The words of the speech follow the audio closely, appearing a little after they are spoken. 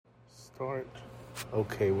Start.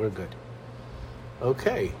 Okay, we're good.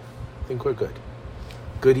 Okay, I think we're good.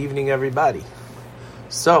 Good evening, everybody.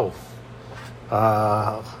 So,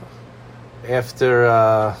 after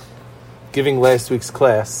giving last week's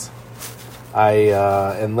class,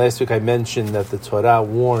 and last week I mentioned that the Torah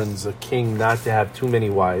warns a king not to have too many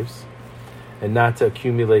wives and not to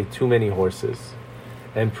accumulate too many horses,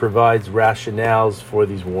 and provides rationales for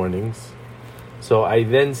these warnings. So I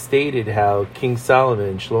then stated how King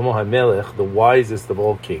Solomon, Shlomo HaMelech, the wisest of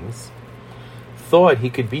all kings, thought he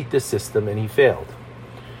could beat the system, and he failed.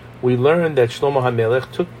 We learned that Shlomo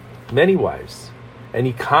HaMelech took many wives, and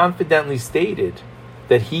he confidently stated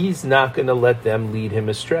that he's not going to let them lead him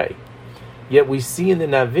astray. Yet we see in the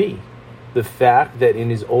Navi the fact that in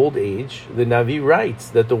his old age, the Navi writes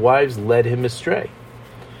that the wives led him astray.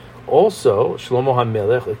 Also, Shlomo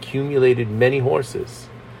HaMelech accumulated many horses,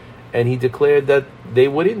 and he declared that they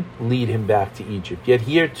wouldn't lead him back to Egypt. Yet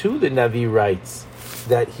here too the Navi writes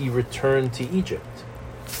that he returned to Egypt.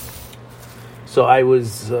 So I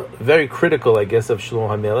was very critical, I guess, of Shlomo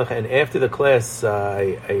HaMelech. And after the class,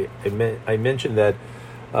 I mentioned that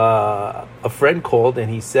a friend called and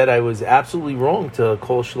he said I was absolutely wrong to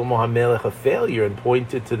call Shlomo HaMelech a failure, and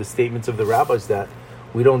pointed to the statements of the rabbis that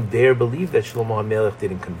we don't dare believe that Shlomo HaMelech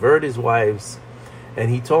didn't convert his wives. And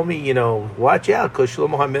he told me, watch out, because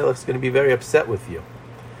Shlomo HaMelech is going to be very upset with you.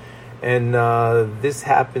 And this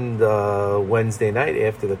happened Wednesday night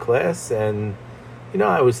after the class. And,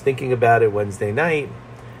 I was thinking about it Wednesday night.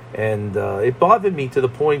 And it bothered me to the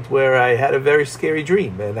point where I had a very scary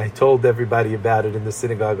dream. And I told everybody about it in the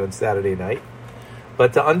synagogue on Saturday night.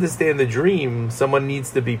 But to understand the dream, someone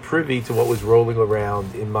needs to be privy to what was rolling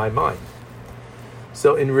around in my mind.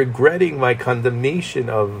 So in regretting my condemnation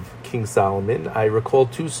of King Solomon, I recall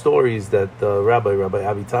two stories that Rabbi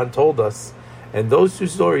Avitan told us, and those two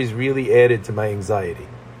stories really added to my anxiety.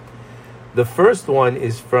 The first one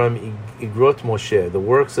is from Igrot Moshe, the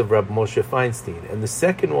works of Rabbi Moshe Feinstein, and the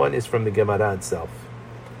second one is from the Gemara itself.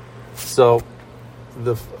 So,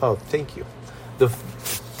 thank you.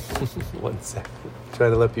 One second,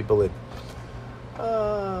 trying to let people in.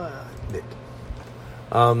 Nick.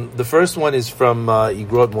 The first one is from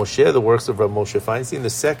Igrot Moshe, the works of Rav Moshe Feinstein. The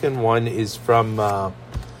second one is from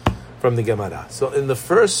the Gemara. So in the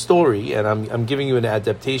first story, and I'm giving you an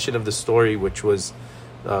adaptation of the story, which was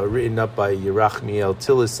written up by Yerachmiel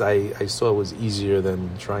Tillis. I saw it was easier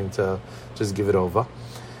than trying to just give it over.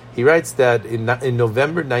 He writes that in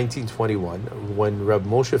November 1921, when Rav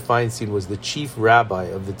Moshe Feinstein was the chief rabbi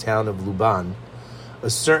of the town of Luban, a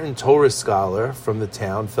certain Torah scholar from the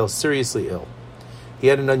town fell seriously ill. He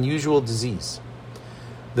had an unusual disease.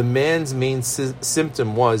 The man's main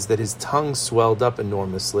symptom was that his tongue swelled up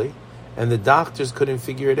enormously, and the doctors couldn't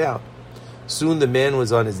figure it out. Soon the man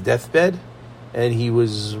was on his deathbed, and he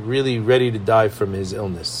was really ready to die from his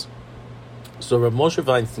illness. So Rav Moshe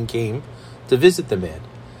Feinstein came to visit the man.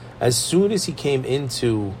 As soon as he came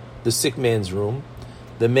into the sick man's room,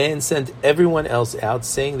 the man sent everyone else out,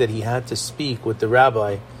 saying that he had to speak with the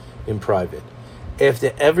rabbi in private.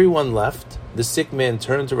 After everyone left, the sick man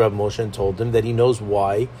turned to Rav Moshe and told him that he knows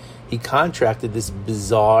why he contracted this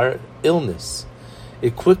bizarre illness.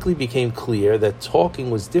 It quickly became clear that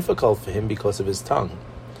talking was difficult for him because of his tongue.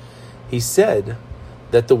 He said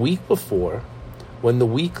that the week before, when the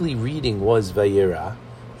weekly reading was Vayera,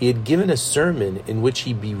 he had given a sermon in which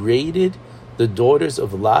he berated the daughters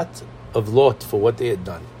of Lot for what they had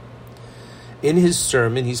done. In his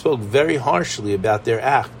sermon, he spoke very harshly about their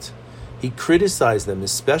act. He criticized them,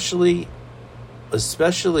 especially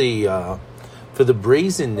for the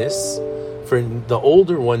brazenness, for the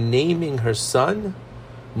older one naming her son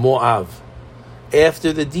Moav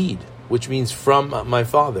after the deed, which means from my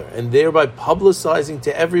father, and thereby publicizing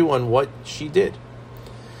to everyone what she did.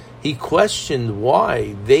 He questioned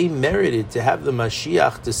why they merited to have the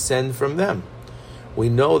Mashiach descend from them. We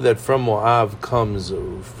know that from Moav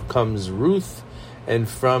comes Ruth, and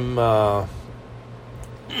from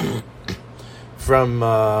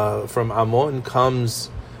Ammon comes.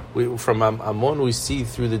 From Ammon we see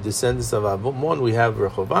through the descendants of Ammon we have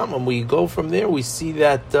Rehoboam, and we go from there. We see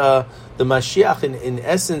that the Mashiach in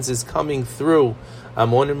essence is coming through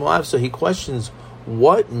Ammon and Moab. So he questions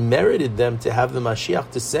what merited them to have the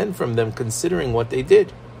Mashiach descend from them, considering what they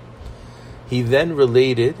did. He then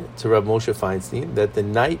related to Rav Moshe Feinstein that the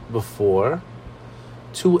night before,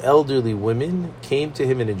 two elderly women came to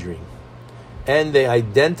him in a dream, and they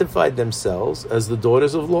identified themselves as the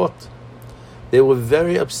daughters of Lot. They were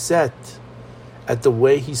very upset at the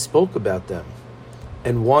way he spoke about them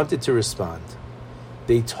and wanted to respond.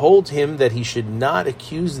 They told him that he should not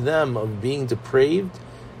accuse them of being depraved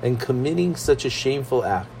and committing such a shameful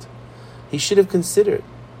act. He should have considered.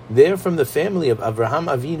 They're from the family of Avraham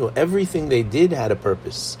Avinu. Everything they did had a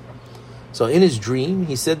purpose. So in his dream,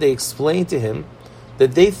 he said they explained to him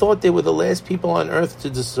that they thought they were the last people on earth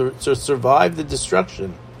to survive the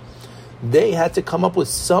destruction. They had to come up with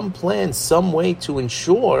some plan, some way to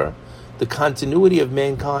ensure the continuity of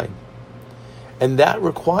mankind. And that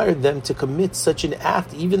required them to commit such an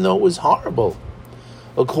act, even though it was horrible.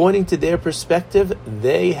 According to their perspective,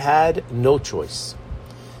 they had no choice.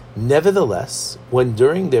 Nevertheless, when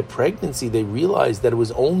during their pregnancy they realized that it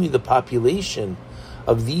was only the population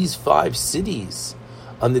of these 5 cities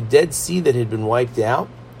on the Dead Sea that had been wiped out,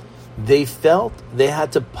 they felt they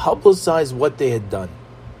had to publicize what they had done.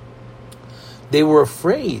 They were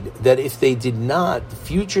afraid that if they did not,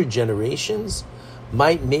 future generations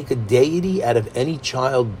might make a deity out of any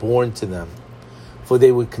child born to them, for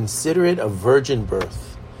they would consider it a virgin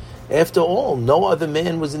birth. After all, no other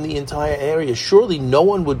man was in the entire area. Surely no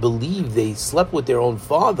one would believe they slept with their own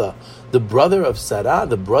father, the brother of Sarah,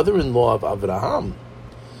 the brother-in-law of Abraham.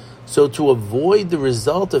 So to avoid the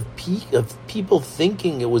result of people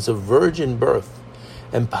thinking it was a virgin birth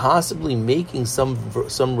and possibly making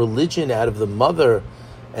some religion out of the mother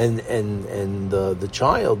and the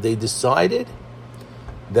child, they decided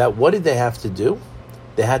that what did they have to do?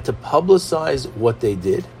 They had to publicize what they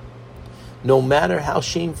did, no matter how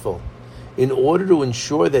shameful, in order to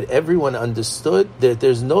ensure that everyone understood that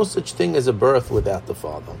there's no such thing as a birth without the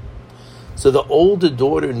father. So the older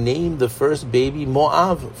daughter named the first baby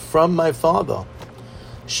Moav, from my father.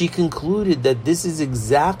 She concluded that this is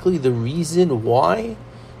exactly the reason why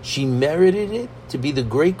she merited it to be the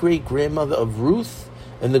great-great-grandmother of Ruth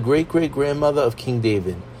and the great-great-grandmother of King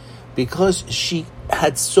David, because she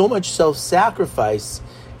had so much self-sacrifice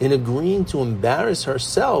in agreeing to embarrass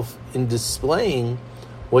herself in displaying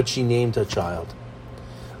what she named her child.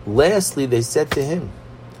 Lastly, they said to him,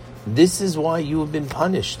 "This is why you have been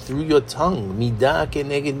punished through your tongue, midah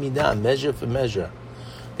keneged midah, measure for measure.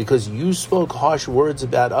 Because you spoke harsh words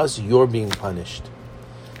about us, you're being punished."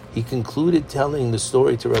 He concluded telling the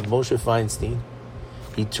story to Rav Moshe Feinstein.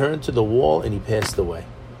 He turned to the wall and he passed away.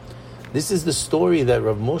 This is the story that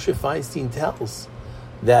Rav Moshe Feinstein tells,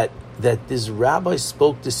 that this rabbi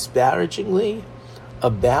spoke disparagingly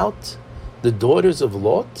about the daughters of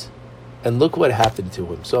Lot, and look what happened to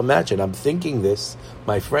him. So imagine, I'm thinking this,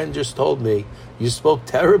 my friend just told me, you spoke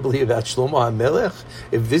terribly about Shlomo HaMelech.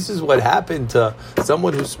 If this is what happened to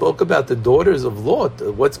someone who spoke about the daughters of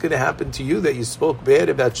Lot, what's going to happen to you that you spoke bad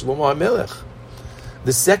about Shlomo HaMelech?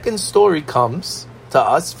 The second story comes to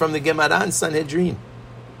us from the Gemara in Sanhedrin.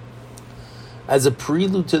 As a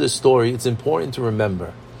prelude to the story, it's important to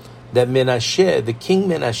remember that Menashe, the king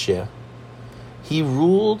Menashe, he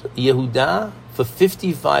ruled Yehudah for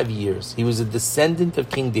 55 years. He was a descendant of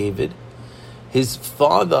King David. His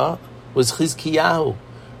father was Chizkiyahu.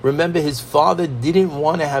 Remember, his father didn't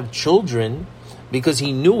want to have children because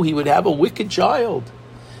he knew he would have a wicked child.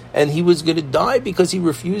 And he was going to die because he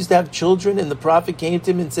refused to have children. And the prophet came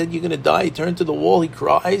to him and said, "You're going to die." He turned to the wall, he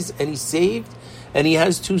cries, and he's saved. And he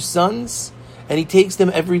has 2 sons. And he takes them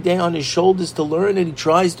every day on his shoulders to learn, and he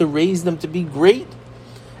tries to raise them to be great.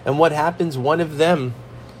 And what happens? One of them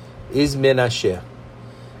is Menashe.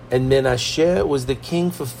 And Menashe was the king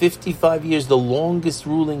for 55 years, the longest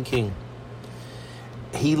ruling king.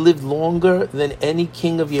 He lived longer than any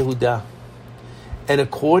king of Yehudah. And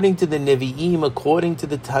according to the Nevi'im, according to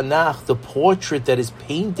the Tanakh, the portrait that is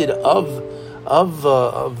painted of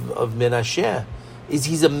Menashe is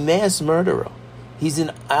he's a mass murderer. He's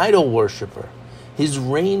an idol worshiper. His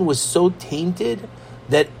reign was so tainted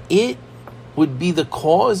that it would be the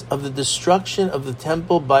cause of the destruction of the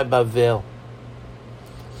temple by Bavel.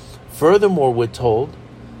 Furthermore, we're told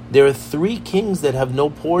there are 3 kings that have no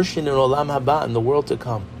portion in Olam Haba, in the world to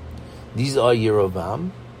come. These are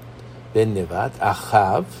Yerovam, Ben Nevat,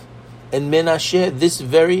 Achav, and Menashe, this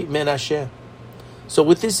very Menashe. So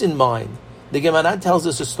with this in mind, the Gemara tells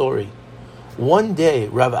us a story. One day,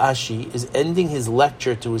 Rav Ashi is ending his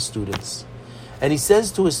lecture to his students. And he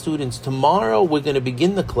says to his students, tomorrow we're going to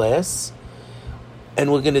begin the class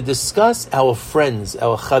and we're going to discuss our friends,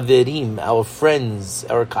 our chaverim, our friends,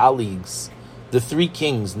 our colleagues, the 3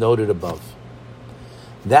 kings noted above.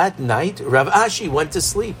 That night, Rav Ashi went to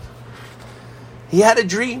sleep. He had a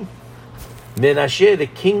dream. Menashe, the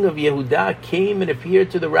king of Yehudah, came and appeared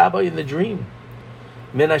to the rabbi in the dream.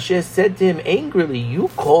 Menashe said to him angrily, "You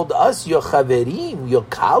called us your chaverim, your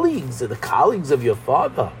colleagues, the colleagues of your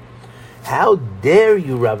father. How dare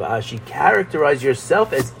you, Rav Ashi, characterize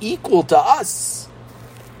yourself as equal to us?"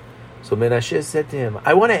 So Menashe said to him,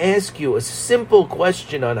 "I want to ask you a simple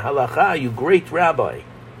question on halakha, you great rabbi.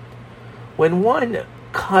 When one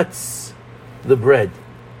cuts the bread,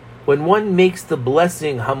 when one makes the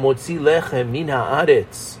blessing hamotzi lechem min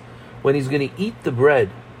haaretz, when he's going to eat the bread,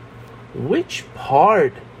 which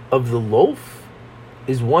part of the loaf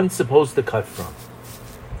is one supposed to cut from?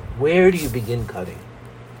 Where do you begin cutting?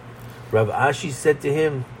 Rav Ashi said to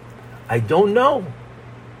him, I don't know.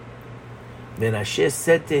 Menashe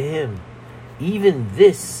said to him, even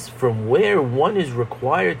this, from where one is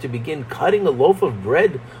required to begin cutting a loaf of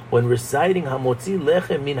bread when reciting Hamotzi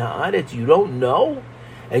Lechem Min Haaretz, you don't know?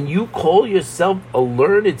 And you call yourself a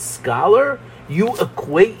learned scholar? You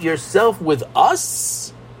equate yourself with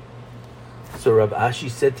us? So Rav Ashi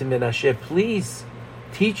said to Menashe, please,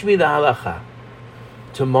 teach me the halacha.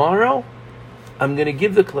 Tomorrow, I'm going to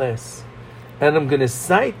give the class, and I'm going to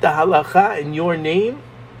cite the halacha in your name.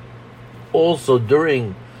 Also,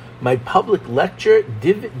 during my public lecture,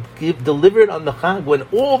 delivered on the Chag, when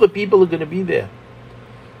all the people are going to be there.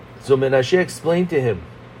 So Menashe explained to him,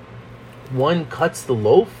 one cuts the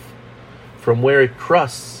loaf from where it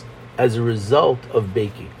crusts as a result of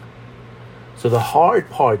baking. So the hard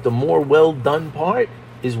part, the more well done part,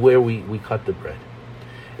 is where we cut the bread.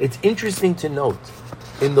 It's interesting to note,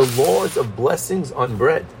 in the laws of blessings on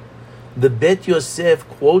bread, the Bet Yosef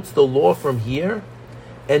quotes the law from here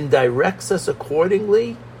and directs us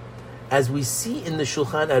accordingly, as we see in the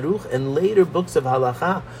Shulchan Aruch and later books of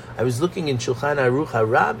halacha. I was looking in Shulchan Aruch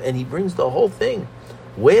Harab, and he brings the whole thing,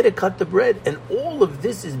 where to cut the bread. And all of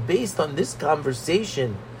this is based on this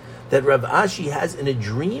conversation that Rav Ashi has in a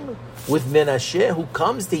dream with Menashe, who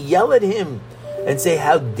comes to yell at him and say,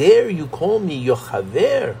 how dare you call me your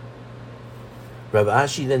chaver? Rav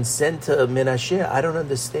Ashi then said to Menashe, I don't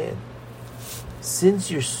understand. Since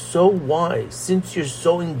you're so wise, since you're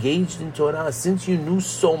so engaged in Torah, since you knew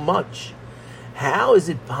so much, how is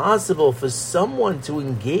it possible for someone to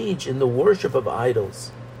engage in the worship of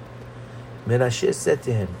idols? Menashe said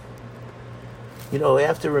to him, you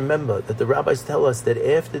have to remember that the rabbis tell us that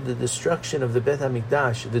after the destruction of the Beit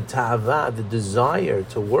HaMikdash, the ta'ava, the desire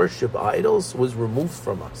to worship idols, was removed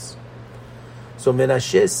from us. So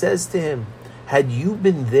Menashe says to him, had you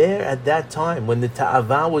been there at that time when the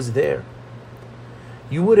ta'ava was there,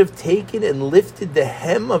 you would have taken and lifted the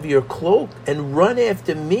hem of your cloak and run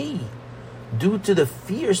after me due to the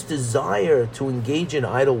fierce desire to engage in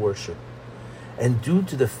idol worship, and due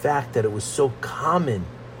to the fact that it was so common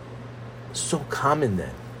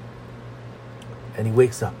then. And he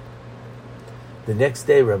wakes up. The next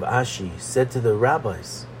day, Rav Ashi said to the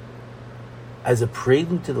rabbis, as a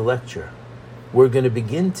prelude to the lecture, we're going to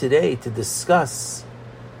begin today to discuss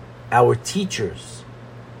our teachers,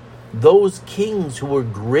 those kings who were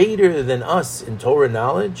greater than us in Torah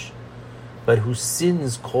knowledge, but whose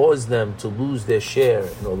sins caused them to lose their share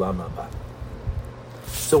in Olam Haba.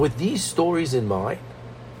 So with these stories in mind,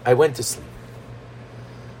 I went to sleep.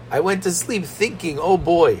 I went to sleep thinking, oh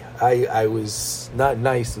boy, I was not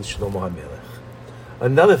nice with Shlomo HaMelech.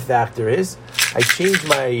 Another factor is, I changed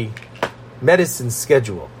my medicine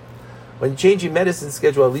schedule. When changing medicine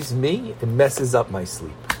schedule, at least me, it messes up my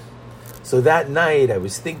sleep. So that night, I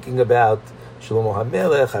was thinking about Shlomo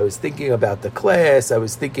HaMelech, I was thinking about the class, I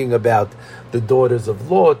was thinking about the daughters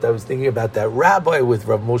of Lot, I was thinking about that rabbi with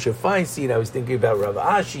Rav Moshe Feinstein, I was thinking about Rav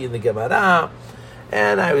Ashi in the Gemara,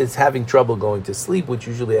 and I was having trouble going to sleep, which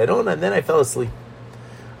usually I don't, and then I fell asleep.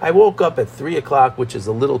 I woke up at 3 o'clock, which is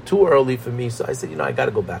a little too early for me, so I said, I got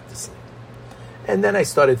to go back to sleep. And then I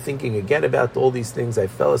started thinking again about all these things. I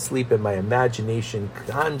fell asleep and my imagination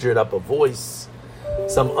conjured up a voice,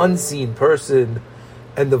 some unseen person,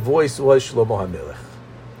 and the voice was Shlomo HaMelech.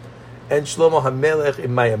 And Shlomo HaMelech,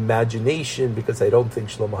 in my imagination, because I don't think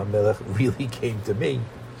Shlomo HaMelech really came to me,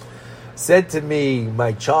 said to me,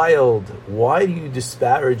 my child, why do you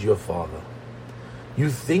disparage your father? You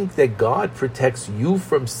think that God protects you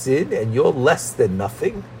from sin and you're less than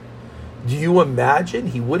nothing? Do you imagine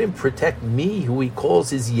he wouldn't protect me, who he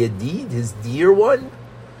calls his Yedid, his dear one?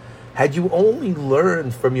 Had you only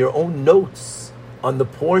learned from your own notes on the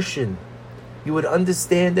portion, you would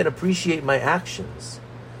understand and appreciate my actions.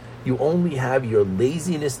 You only have your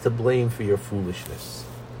laziness to blame for your foolishness.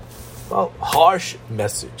 Well, harsh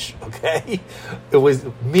message, okay? It was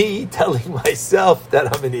me telling myself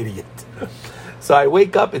that I'm an idiot. So I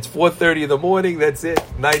wake up, it's 4:30 in the morning, that's it.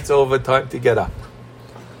 Night's over, time to get up.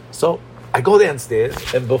 So I go downstairs,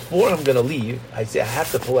 and before I'm going to leave, I say I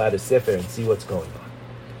have to pull out a sefer and see what's going on.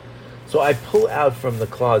 So I pull out from the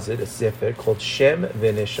closet a sefer called Shem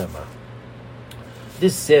V'Neshama.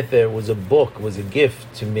 This sefer was a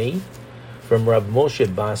gift to me from Rav Moshe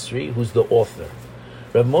Basri, who's the author.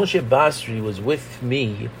 Rav Moshe Basri was with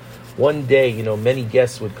me one day. Many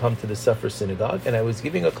guests would come to the Suffer Synagogue, and I was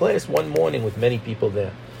giving a class one morning with many people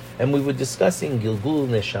there. and we were discussing Gilgul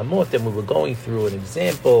Neshamot, and we were going through an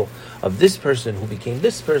example of this person who became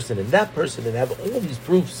this person and that person, and have all these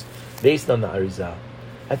proofs based on the Arizal.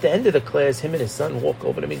 At the end of the class, him and his son walk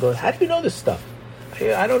over to me and go, how do you know this stuff?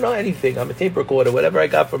 I don't know anything. I'm a tape recorder. Whatever I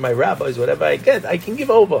got from my rabbis, whatever I get, I can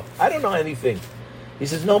give over. I don't know anything. He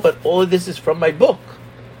says, no, but all of this is from my book.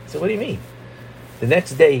 I said, what do you mean? The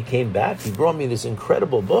next day he came back. He brought me this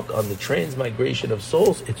incredible book on the transmigration of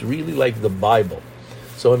souls. It's really like the Bible.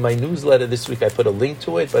 So in my newsletter this week, I put a link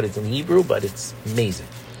to it, but it's in Hebrew, but it's amazing.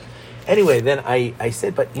 Anyway, then I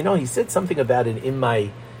said, but he said something about it in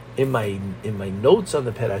my notes on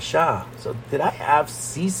the Perashah. So did I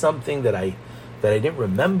see something that I didn't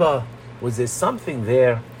remember? Was there something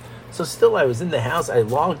there? So still, I was in the house. I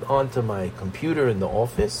logged onto my computer in the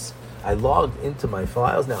office. I logged into my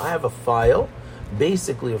files. Now I have a file,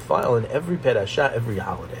 basically a file in every Perashah, every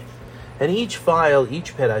holiday. And each file,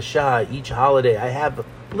 each Perashah, each holiday, I have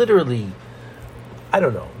literally, I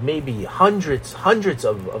don't know, maybe hundreds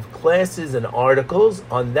of classes and articles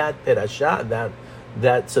on that Perashah,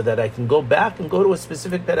 that so that I can go back and go to a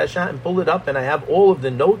specific Perashah and pull it up, and I have all of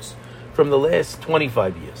the notes from the last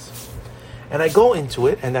 25 years. And I go into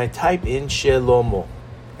it and I type in Shelomo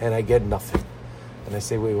and I get nothing. And I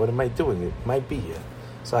say, wait, what am I doing? It might be here.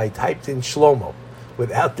 So I typed in Shlomo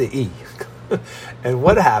without the E. And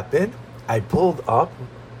what happened? I pulled up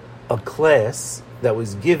a class that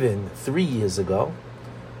was given 3 years ago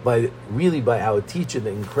by our teacher,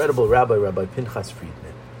 the incredible Rabbi Pinchas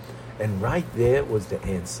Friedman. And right there was the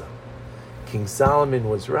answer. King Solomon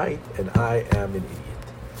was right, and I am an idiot.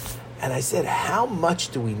 And I said, how much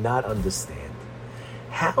do we not understand?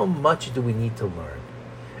 How much do we need to learn?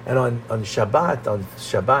 And on Shabbat,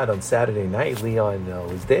 on Saturday night, Leon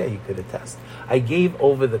was there, he could attest. I gave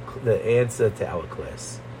over the answer to our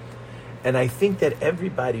class. And I think that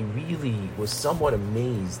everybody really was somewhat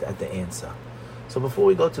amazed at the answer. So before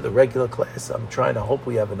we go to the regular class, I'm trying to hope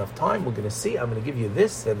we have enough time. We're going to see. I'm going to give you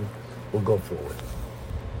this, and we'll go forward.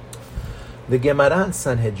 The Gemara in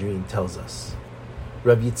Sanhedrin tells us,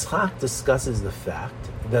 Rabbi Yitzchak discusses the fact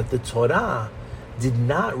that the Torah did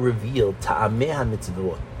not reveal ta'ameh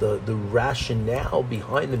ha-mitzvot, the rationale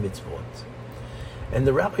behind the mitzvot. And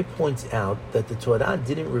the rabbi points out that the Torah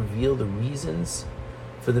didn't reveal the reasons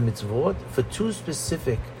for the mitzvot for two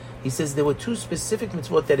specific. He says there were two specific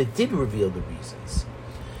mitzvot that it did reveal the reasons.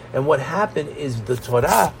 And what happened is the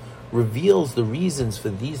Torah reveals the reasons for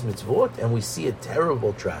these mitzvot, and we see a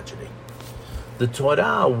terrible tragedy. The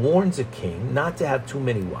Torah warns a king not to have too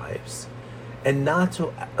many wives and not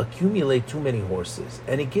to accumulate too many horses.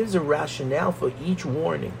 And it gives a rationale for each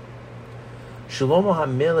warning. Shlomo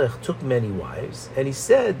HaMelech took many wives, and he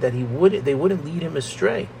said that they wouldn't lead him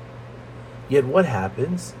astray. Yet what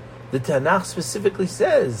happens? The Tanakh specifically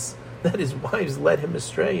says that his wives led him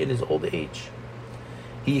astray in his old age.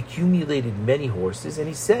 He accumulated many horses, and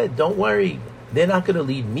he said, don't worry, they're not going to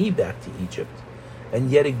lead me back to Egypt.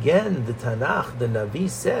 And yet again, the Tanakh, the Navi,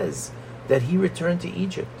 says that he returned to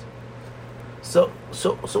Egypt. So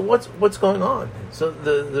what's going on? So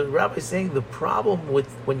the rabbi is saying the problem with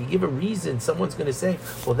when you give a reason, someone's going to say,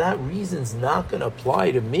 well, that reason's not going to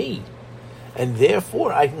apply to me, and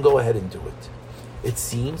therefore I can go ahead and do it. It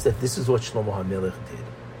seems that this is what Shlomo HaMelech did.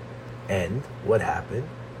 And what happened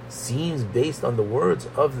seems, based on the words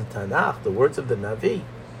of the Tanakh, the words of the Navi,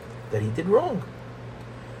 that he did wrong.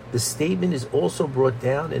 The statement is also brought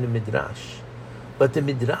down in a Midrash. But the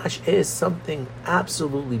Midrash is something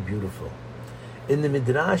absolutely beautiful. In the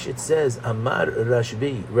Midrash it says, Amar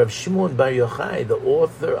Rashbi, Rav Shimon Bar Yochai, the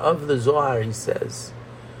author of the Zohar, he says,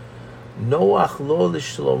 Noach lo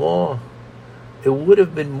l'Shlomo, it would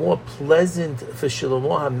have been more pleasant for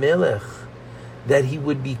Shlomo HaMelech that he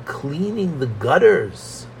would be cleaning the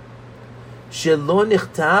gutters. Shelo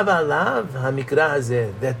nichtav alav hamikra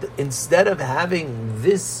hazeh, that instead of having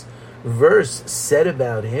this verse said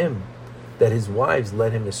about him, that his wives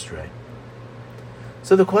led him astray.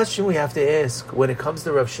 So the question we have to ask when it comes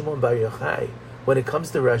to Rav Shimon Bar Yochai, when it comes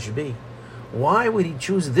to Rashbi, why would he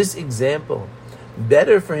choose this example?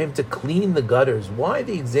 Better for him to clean the gutters. Why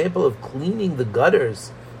the example of cleaning the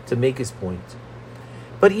gutters to make his point?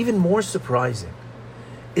 But even more surprising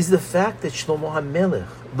is the fact that Shlomo HaMelech,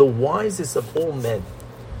 the wisest of all men,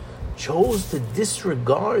 chose to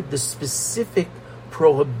disregard the specific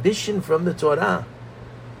prohibition from the Torah.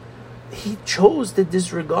 He chose to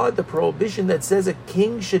disregard the prohibition that says a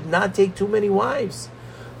king should not take too many wives.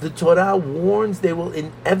 The Torah warns they will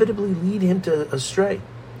inevitably lead him astray.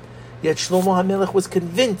 Yet Shlomo HaMelech was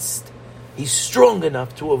convinced he's strong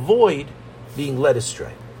enough to avoid being led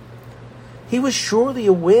astray. He was surely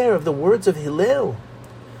aware of the words of Hillel,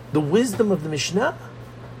 the wisdom of the Mishnah.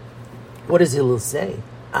 What does Hillel say?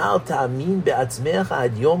 Al ta'amin be'atzmecha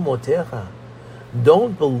ad yom motecha.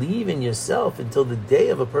 Don't believe in yourself until the day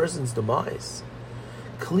of a person's demise.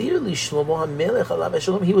 Clearly, Shlomo HaMelech, alav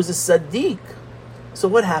hashalom, he was a tzaddik. So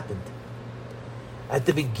what happened? At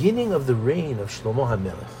the beginning of the reign of Shlomo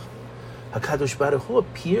HaMelech, HaKadosh Baruch Hu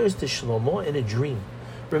appears to Shlomo in a dream.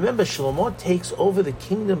 Remember, Shlomo takes over the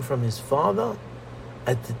kingdom from his father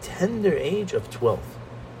at the tender age of 12.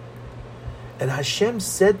 And Hashem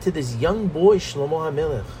said to this young boy, Shlomo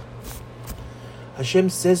HaMelech, Hashem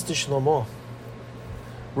says to Shlomo,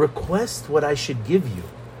 request what I should give you.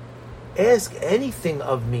 Ask anything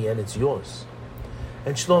of me and it's yours.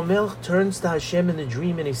 And Shlomo HaMelech turns to Hashem in the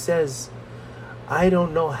dream and he says, I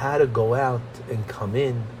don't know how to go out and come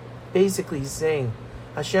in. Basically, he's saying,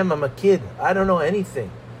 Hashem, I'm a kid. I don't know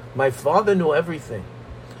anything. My father knew everything.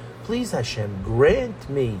 Please, Hashem,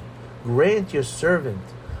 grant your servant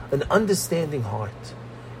an understanding heart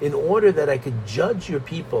in order that I could judge your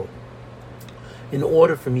people, in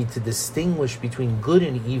order for me to distinguish between good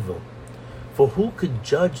and evil. For who could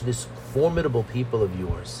judge this formidable people of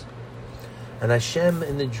yours? And Hashem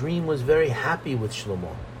in the dream was very happy with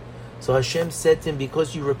Shlomo. So Hashem said to him,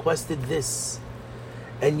 because you requested this,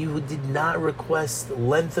 and you did not request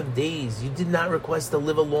length of days, you did not request to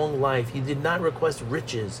live a long life, you did not request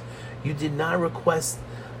riches, you did not request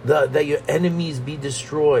that your enemies be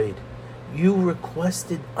destroyed, you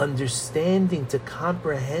requested understanding to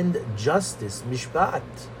comprehend justice, mishpat,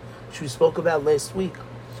 which we spoke about last week.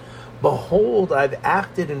 Behold, I've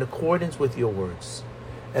acted in accordance with your words,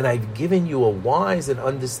 and I've given you a wise and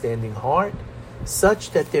understanding heart, such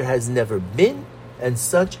that there has never been, and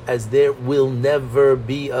such as there will never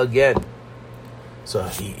be again. So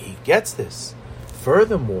he gets this.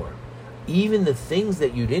 Furthermore, even the things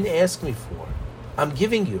that you didn't ask me for, I'm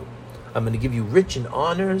giving you. I'm going to give you rich in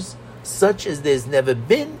honors, such as there's never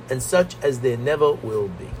been, and such as there never will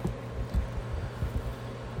be.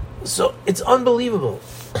 So it's unbelievable.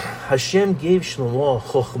 Hashem gave Shlomo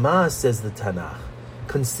chokhmah, says the Tanakh,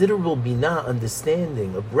 considerable binah,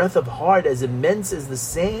 understanding, a breadth of heart as immense as the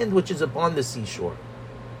sand which is upon the seashore.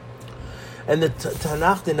 And the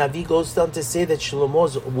Tanakh, the Navi, goes down to say that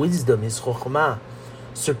Shlomo's wisdom, his chokhmah,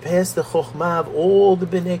 surpassed the chokhmah of all the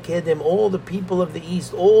Bnei Kedem, all the people of the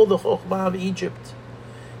East, all the chokhmah of Egypt.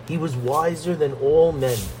 He was wiser than all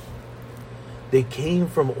men. They came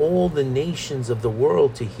from all the nations of the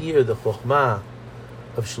world to hear the chokhmah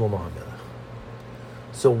of Shlomo HaMelech.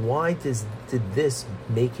 So why did this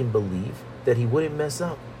make him believe that he wouldn't mess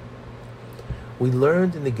up? We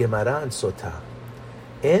learned in the Gemara and Sotah,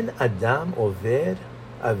 En Adam over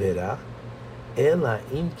avera, ela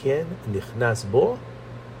im ken nichnas bo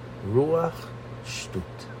ruach shtut.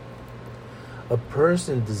 A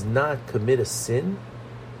person does not commit a sin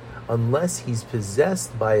unless he's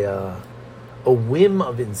possessed by a whim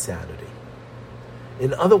of insanity.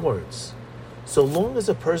 In other words, so long as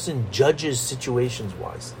a person judges situations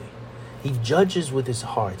wisely, he judges with his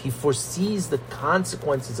heart, he foresees the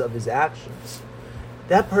consequences of his actions,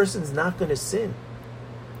 that person's not going to sin.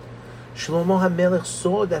 Shlomo HaMelech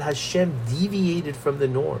saw that Hashem deviated from the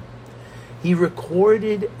norm. He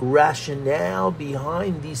recorded rationale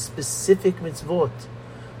behind these specific mitzvot.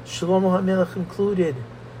 Shlomo HaMelech concluded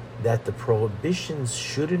that the prohibitions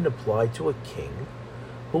shouldn't apply to a king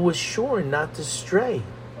who was sure not to stray,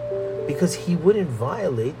 because he wouldn't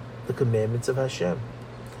violate the commandments of Hashem.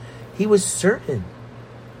 He was certain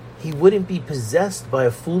he wouldn't be possessed by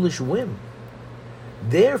a foolish whim.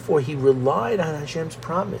 Therefore, he relied on Hashem's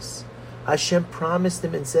promise. Hashem promised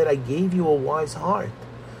him and said, I gave you a wise heart.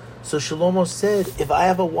 So Shlomo said, if I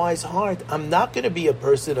have a wise heart, I'm not going to be a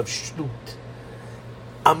person of shtut.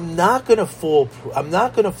 I'm not going to fall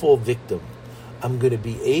victim. I'm going to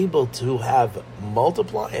be able to have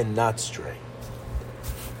multiply and not stray.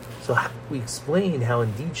 So we explain how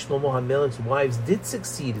indeed Shlomo HaMelech's wives did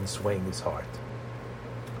succeed in swaying his heart.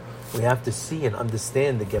 We have to see and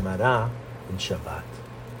understand the Gemara in Shabbat.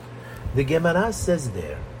 The Gemara says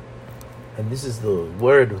there, and this is the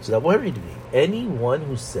word which is worried me, anyone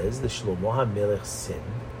who says the Shlomo HaMelech sinned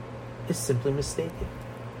is simply mistaken.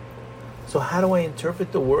 So how do I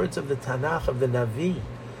interpret the words of the Tanakh, of the Navi,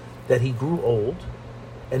 that he grew old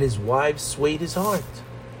and his wives swayed his heart?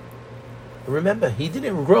 Remember, he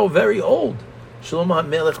didn't grow very old. Shlomo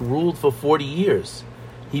HaMelech ruled for 40 years.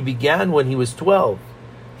 He began when he was 12.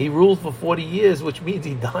 He ruled for 40 years, which means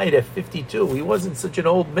he died at 52. He wasn't such an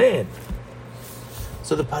old man.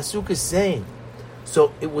 So the pasuk is saying,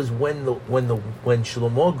 so it was when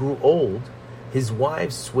Shlomo grew old, his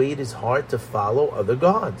wives swayed his heart to follow other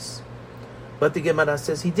gods. But the Gemara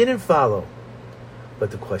says he didn't follow. But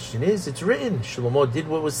the question is, it's written, Shlomo did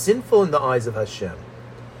what was sinful in the eyes of Hashem.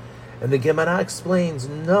 And the Gemara explains,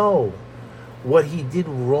 no. What he did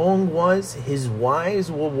wrong was his wives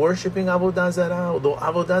were worshipping Avodah Zarah, the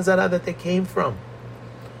Avodah Zarah that they came from.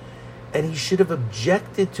 And he should have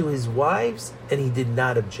objected to his wives, and he did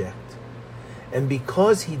not object. And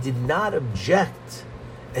because he did not object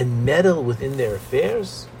and meddle within their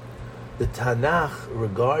affairs, the Tanakh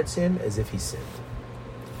regards him as if he sinned.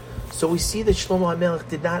 So we see that Shlomo HaMelech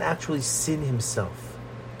did not actually sin himself.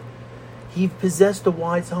 He possessed a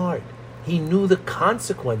wise heart. He knew the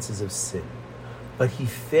consequences of sin, but he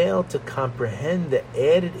failed to comprehend the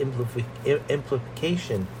added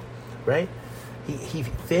implication, right? He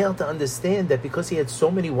failed to understand that because he had so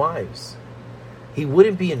many wives, he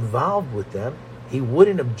wouldn't be involved with them, he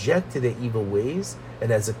wouldn't object to their evil ways, and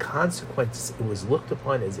as a consequence, it was looked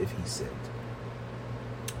upon as if he sinned.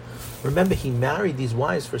 Remember, he married these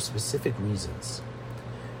wives for specific reasons.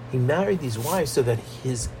 He married these wives so that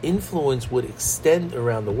his influence would extend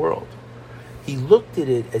around the world. He looked at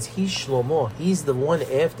it as he's Shlomo, he's the one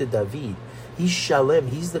after David, he's Shalem,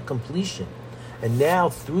 he's the completion. And now,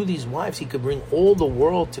 through these wives, he could bring all the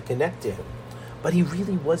world to connect to him. But he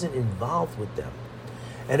really wasn't involved with them.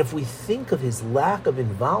 And if we think of his lack of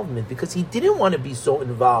involvement, because he didn't want to be so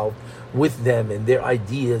involved with them and their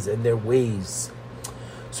ideas and their ways.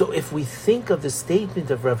 So if we think of the statement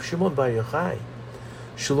of Rav Shimon Bar Yochai,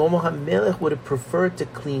 Shlomo HaMelech would have preferred to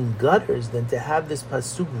clean gutters than to have this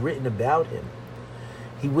pasuk written about him.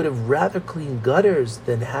 He would have rather cleaned gutters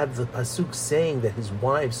than have the pasuk saying that his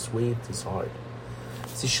wives swayed his heart.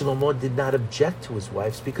 See, Shlomo did not object to his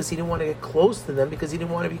wives because he didn't want to get close to them, because he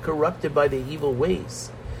didn't want to be corrupted by their evil ways.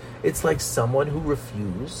 It's like someone who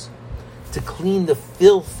refused to clean the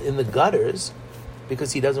filth in the gutters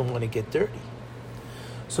because he doesn't want to get dirty.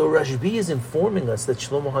 So Rashbi is informing us that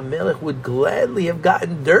Shlomo HaMelech would gladly have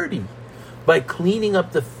gotten dirty by cleaning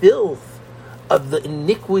up the filth of the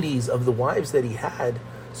iniquities of the wives that he had,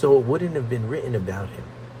 so it wouldn't have been written about him.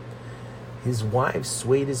 His wives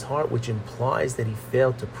swayed his heart, which implies that he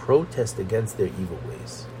failed to protest against their evil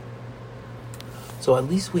ways. So at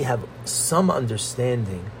least we have some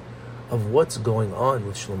understanding of what's going on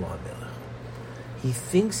with Shlomo HaMelech. He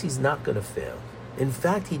thinks he's not going to fail. In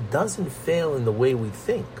fact, he doesn't fail in the way we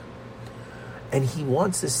think. And he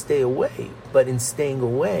wants to stay away, but in staying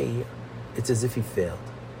away, it's as if he failed.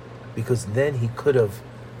 Because then he could have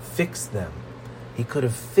fixed them. He could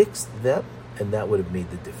have fixed them, and that would have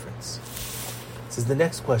made the difference. This is the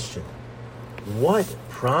next question. What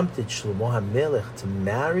prompted Shlomo HaMelech to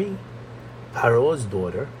marry Paro's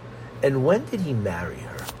daughter, and when did he marry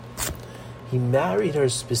her? He married her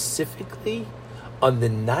specifically on the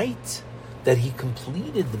night that he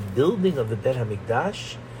completed the building of the Bet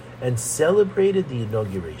HaMikdash and celebrated the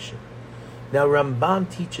inauguration. Now Rambam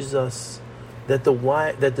teaches us that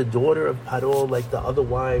the daughter of Paro, like the other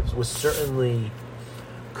wives, was certainly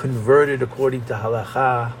converted according to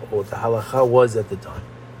halacha, or what the halacha was at the time.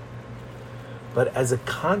 But as a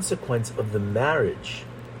consequence of the marriage,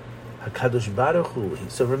 HaKadosh Baruch Hu,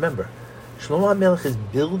 so remember, Shlomo HaMelech is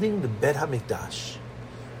building the Bet HaMikdash.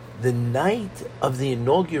 The night of the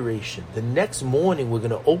inauguration, the next morning, we're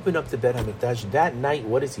going to open up the Bet HaMikdash. That night,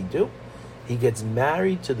 what does he do? He gets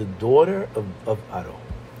married to the daughter of Paro.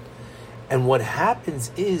 And what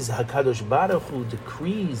happens is HaKadosh Baruch Hu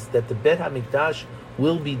decrees that the Bet HaMikdash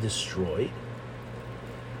will be destroyed,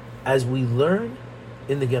 as we learn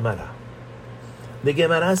in the Gemara. The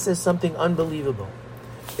Gemara says something unbelievable.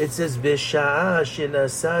 It says, B'sha'a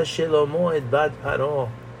shenasa Shlomo et bat Paro.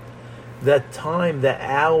 That time, the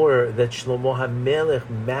hour that Shlomo HaMelech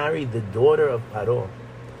married the daughter of Paro,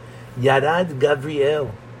 Yarad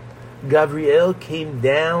Gavriel. Gavriel came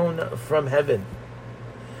down from heaven.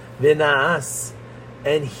 V'na'as,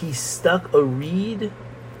 and he stuck a reed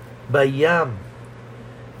by Yam.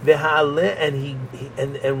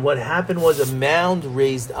 And what happened was a mound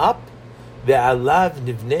raised up. Ve'alav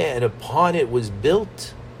nivneh, and upon it was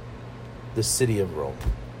built the city of Rome.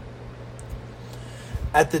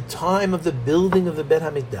 At the time of the building of the Bet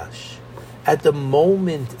HaMikdash, at the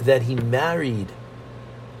moment that he married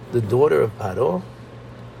the daughter of Paro,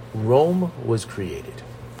 Rome was created.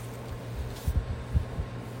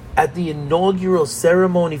 At the inaugural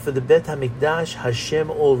ceremony for the Bet HaMikdash,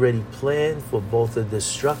 Hashem already planned for both the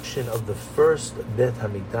destruction of the first Bet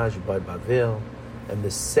HaMikdash by Bavel and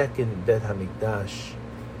the second Bet HaMikdash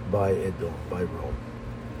by Edom, by Rome.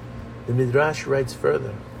 The Midrash writes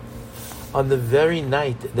further, on the very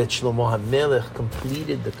night that Shlomo HaMelech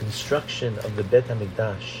completed the construction of the Bet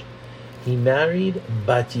HaMikdash, he married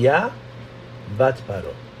Batya Bat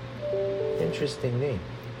Paro. Interesting name.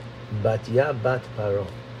 Batya bat Paro.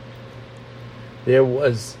 There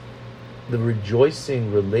was the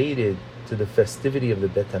rejoicing related to the festivity of the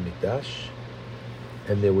Bet HaMikdash,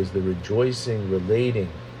 and there was the rejoicing relating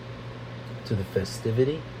to the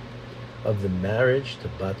festivity of the marriage to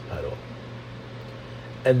Bat Paro.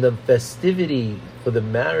 And the festivity for the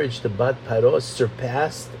marriage to Bat Paro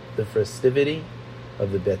surpassed the festivity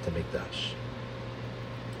of the Bet HaMikdash.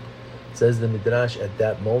 Says the Midrash, at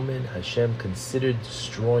that moment, Hashem considered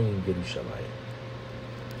destroying Yerushalayim.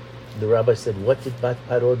 The rabbi said, what did Bat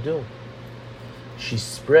Paro do? She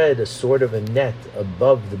spread a sort of a net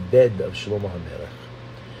above the bed of Shlomo HaMelech.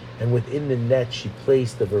 And within the net, she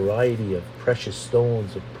placed a variety of precious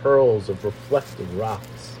stones, of pearls, of reflective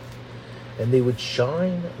rocks. And they would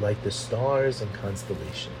shine like the stars and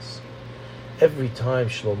constellations. Every time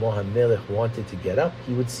Shlomo HaMelech wanted to get up,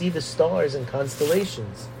 he would see the stars and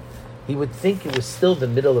constellations. He would think it was still the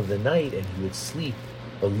middle of the night, and he would sleep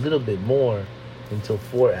a little bit more until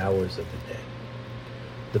 4 hours of the day.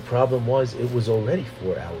 The problem was, it was already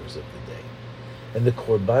 4 hours of the day, and the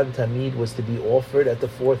Korban Tamid was to be offered at the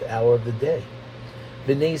 4th hour of the day.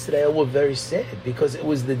 Bnei Israel were very sad, because it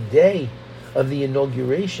was the day of the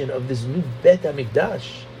inauguration of this new Bet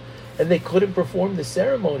HaMikdash, and they couldn't perform the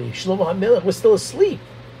ceremony. Shlomo HaMelech was still asleep,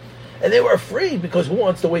 and they were afraid, because who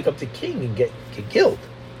wants to wake up the king and get killed?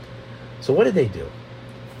 So what did they do?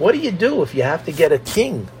 What do you do if you have to get a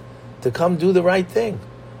king to come do the right thing?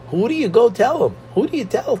 Who do you go tell him? Who do you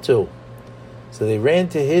tell to? So they ran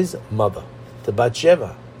to his mother, to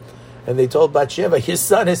Bathsheba, and they told Bathsheba, his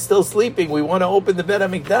son is still sleeping. We want to open the Bet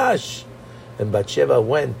HaMikdash. And Bathsheba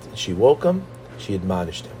went, she woke him, she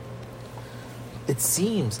admonished him. It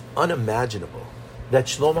seems unimaginable that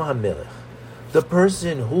Shlomo HaMelech, the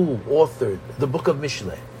person who authored the book of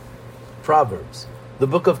Mishlei, Proverbs, the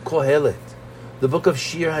book of Kohelet, the book of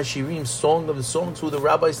Shir HaShirim, Song of the Songs, who the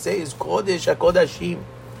rabbis say is Kodesh HaKodashim,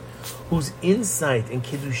 whose insight and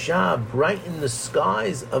Kedusha brighten the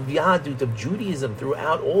skies of Yahadut, of Judaism,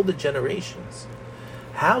 throughout all the generations.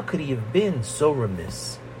 How could he have been so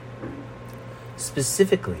remiss?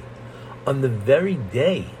 Specifically, on the very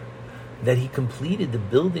day that he completed the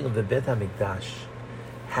building of the Bet HaMikdash,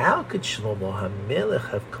 how could Shlomo HaMelech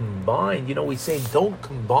have combined, we say don't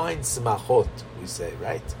combine semachot, we say,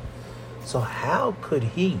 right? So how could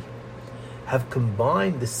he have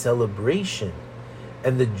combined the celebration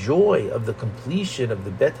and the joy of the completion of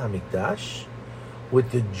the Bet HaMikdash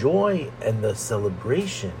with the joy and the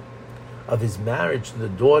celebration of his marriage to the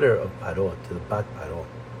daughter of Paro, to the Bat Paro?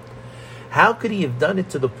 How could he have done it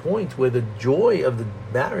to the point where the joy of the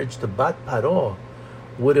marriage to Bat Paro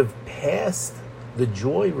would have passed the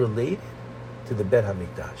joy related to the Bet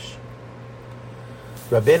HaMikdash?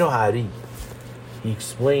 Rabbeinu Hari, he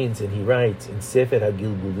explains and he writes in Sefer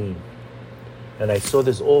HaGilgulim, and I saw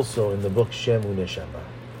this also in the book Shem Uneshama.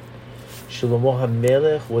 Shlomo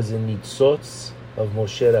HaMelech was a nitzotz of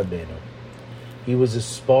Moshe Rabbeinu. He was a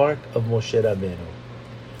spark of Moshe Rabbeinu.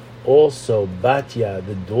 Also, Batya,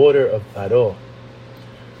 the daughter of Paro,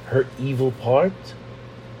 her evil part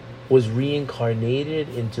was reincarnated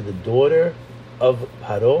into the daughter of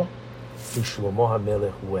Paro, who Shlomo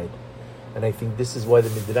HaMelech wed. And I think this is why the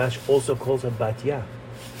Midrash also calls her Batya.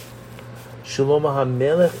 Shlomo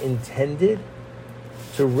HaMelech intended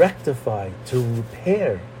to rectify, to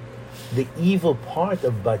repair the evil part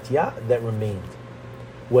of Batya that remained.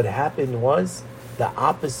 What happened was the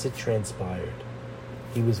opposite transpired.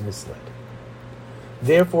 He was misled.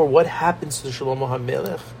 Therefore, what happens to Shlomo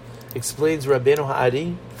HaMelech? Explains Rabbeinu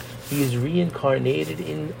Ha'ari, he is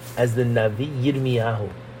reincarnated as the Navi Yirmiyahu.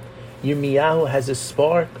 Yirmiyahu has a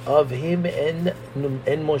spark of him and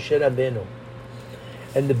Moshe Rabbeinu.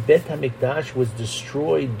 And the Bet HaMikdash was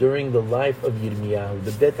destroyed during the life of Yirmiyahu.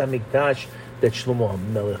 The Bet HaMikdash that Shlomo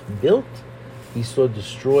HaMelech built, he saw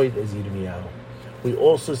destroyed as Yirmiyahu. We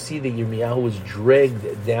also see that Yirmiyahu was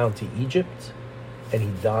dragged down to Egypt, and he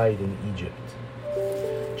died in Egypt.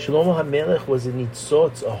 Shlomo HaMelech was a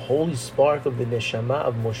nitzotz, a holy spark of the neshama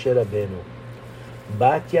of Moshe Rabbeinu.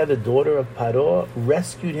 Batya, the daughter of Paro,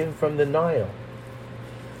 rescued him from the Nile.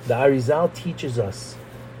 The Arizal teaches us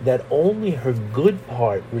that only her good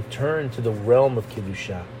part returned to the realm of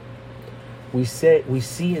Kedusha. We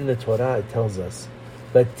see in the Torah, it tells us,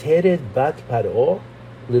 Bateret bat Paro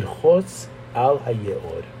lirchotz al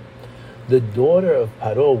hayeor. The daughter of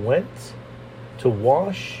Paro went to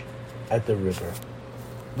wash at the river.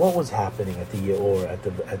 What was happening at the Yeor, at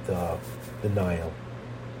the Nile?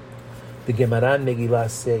 The Gemara in Megillah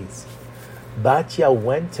says, Batya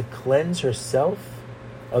went to cleanse herself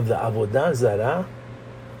of the Avodah Zarah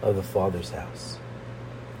of the father's house.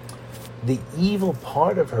 The evil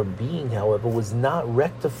part of her being, however, was not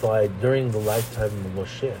rectified during the lifetime of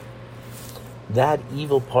Moshe. That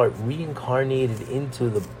evil part reincarnated into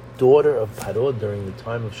the daughter of Paro during the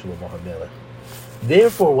time of Shlomo HaMelech.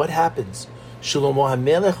 Therefore, what happens? Shlomo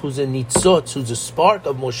HaMelech, who's a nitzotz, who's a spark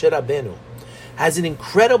of Moshe Rabbeinu, has an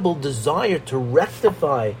incredible desire to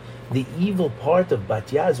rectify the evil part of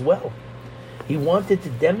Batya as well. He wanted to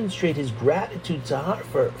demonstrate his gratitude to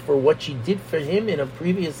her for what she did for him in a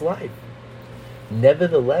previous life.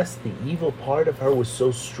 Nevertheless, the evil part of her was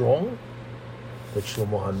so strong that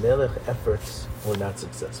Shlomo HaMelech's efforts were not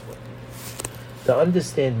successful. To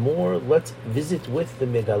understand more, let's visit with the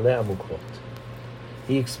Megaleh Amukot.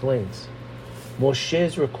 He explains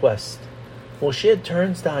Moshe's request. Moshe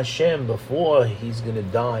turns to Hashem before he's going to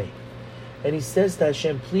die, and he says to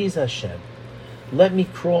Hashem, please Hashem, let me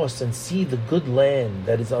cross and see the good land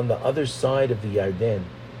that is on the other side of the Yarden.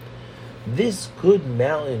 This good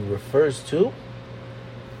mountain refers to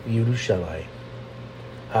Yerushalayim,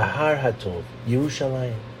 Ahar Hatov,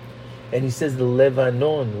 Yerushalayim. And he says the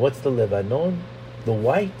Levanon. What's the Levanon? The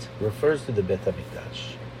white refers to the Bet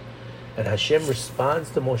HaMikdash. And Hashem responds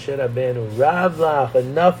to Moshe Rabbeinu, Ravlach,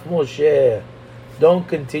 enough Moshe. Don't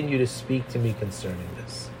continue to speak to me concerning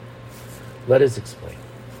this. Let us explain.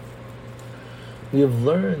 We have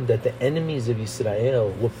learned that the enemies of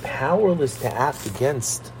Israel were powerless to act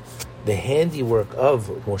against the handiwork of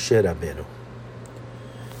Moshe Rabbeinu.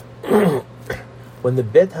 When the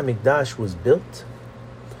Bet HaMikdash was built,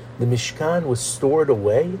 the Mishkan was stored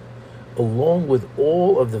away along with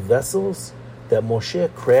all of the vessels that Moshe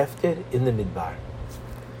crafted in the Midbar.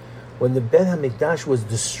 When the Bet HaMikdash was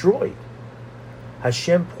destroyed,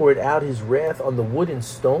 Hashem poured out his wrath on the wood and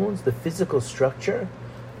stones, the physical structure,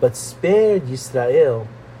 but spared Yisrael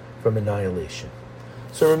from annihilation.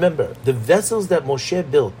 So remember, the vessels that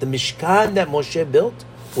Moshe built, the Mishkan that Moshe built,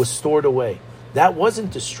 was stored away. That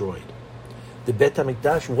wasn't destroyed. The Bet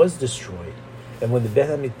HaMikdash was destroyed. And when the Bet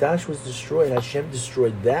HaMikdash was destroyed, Hashem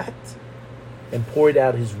destroyed that and poured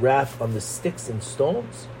out his wrath on the sticks and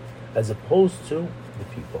stones as opposed to the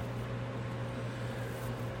people.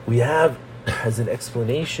 We have, as an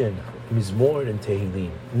explanation, Mizmor and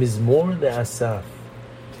Tehillim. Mizmor le'asaf.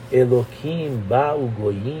 Elokim ba'u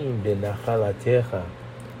goyim benachalatecha.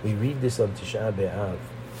 We read this on Tisha B'Av.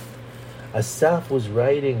 Asaf was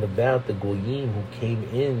writing about the goyim who came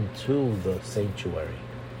into the sanctuary.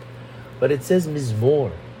 But it says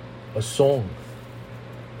Mizmor, a song.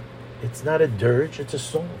 It's not a dirge, it's a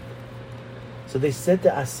song. So they said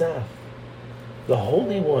to Asaf, the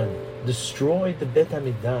Holy One destroyed the Bet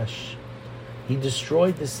HaMikdash. He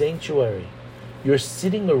destroyed the sanctuary. You're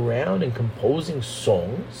sitting around and composing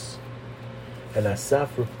songs? And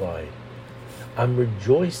Asaf replied, I'm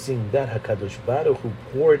rejoicing that HaKadosh Baruch Hu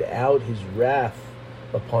poured out his wrath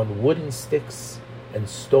upon wooden sticks and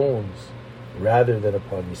stones rather than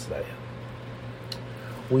upon Israel.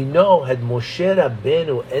 We know, had Moshe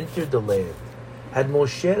Rabbeinu entered the land, had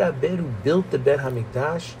Moshe Rabbeinu built the Bet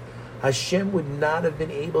HaMikdash, Hashem would not have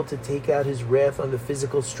been able to take out his wrath on the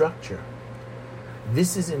physical structure.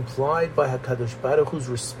 This is implied by HaKadosh Baruch Hu's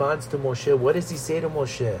response to Moshe. What does he say to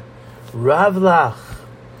Moshe? Ravlach,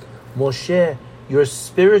 Moshe, your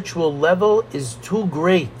spiritual level is too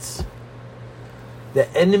great. The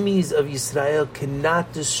enemies of Israel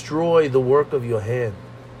cannot destroy the work of your hand.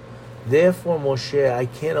 Therefore, Moshe, I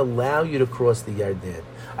can't allow you to cross the Yarden.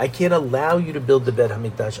 I can't allow you to build the Bet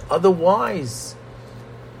HaMikdash. Otherwise,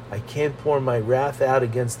 I can't pour my wrath out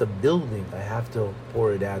against the building. I have to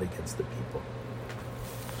pour it out against the people.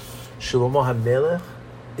 Shlomo HaMelech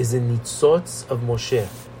is a nitzotz of Moshe.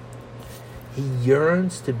 He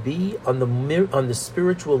yearns to be on the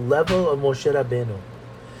spiritual level of Moshe Rabbeinu.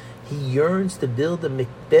 He yearns to build a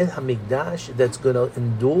Bet HaMikdash that's going to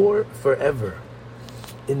endure forever.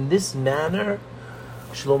 In this manner,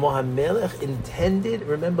 Shlomo HaMelech intended,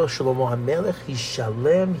 remember Shlomo HaMelech, he's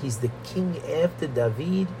Shalem, he's the king after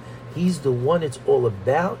David, he's the one it's all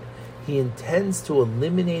about. He intends to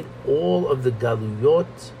eliminate all of the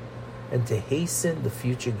Galuyot and to hasten the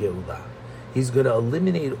future Geulah. He's going to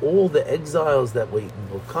eliminate all the exiles that will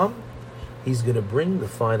come. He's going to bring the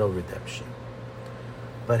final redemption.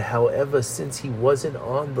 But however, since he wasn't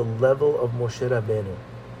on the level of Moshe Rabbeinu,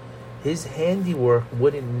 his handiwork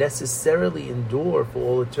wouldn't necessarily endure for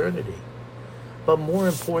all eternity. But more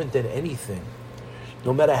important than anything,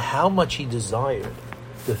 no matter how much he desired,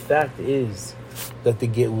 the fact is that the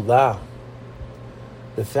Geulah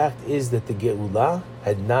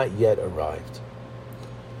had not yet arrived.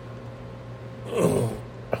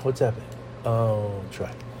 What's happening? Oh,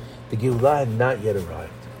 try. The Geulah had not yet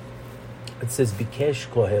arrived. It says, Bikesh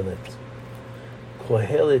Kohelet.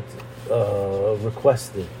 Kohelet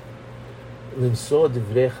requested. Limso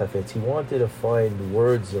divrei chafetz. He wanted to find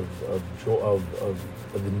words of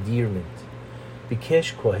endearment.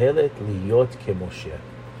 Bikesh Kohelet liyot keMoshe.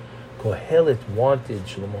 Kohelet wanted,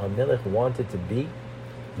 Shlomo HaMelech wanted to be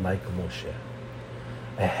like Moshe.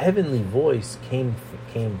 A heavenly voice came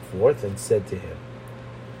forth and said to him,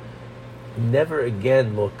 never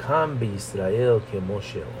again lo kam b'Yisrael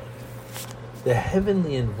keMoshe. The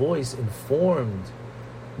heavenly voice informed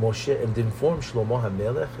Moshe and informed Shlomo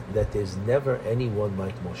HaMelech that there's never anyone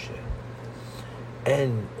like Moshe.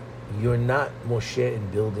 And you're not Moshe in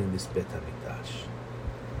building this Bet HaMikdash.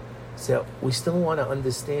 So we still want to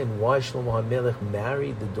understand why Shlomo HaMelech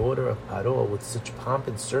married the daughter of Paro with such pomp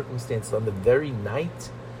and circumstance on the very night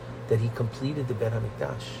that he completed the Bet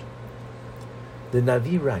HaMikdash. The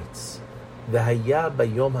Navi writes, V'haya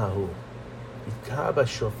bayom hahu, yitka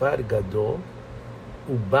b'shofar gadol,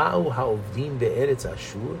 uba'u ha'ovdim be'eretz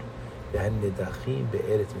Ashur, v'hanedachim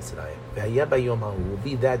be'eretz Mitzrayim. V'haya bayom hahu, will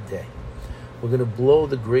be that day. We're going to blow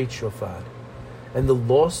the great shofar, and the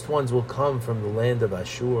lost ones will come from the land of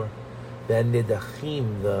Ashur. The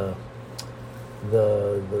Nedachim, the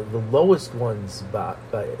lowest ones,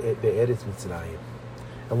 be'eretz Mitzrayim.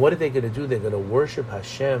 And what are they going to do? They're going to worship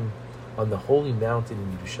Hashem on the holy mountain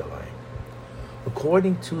in Yerushalayim.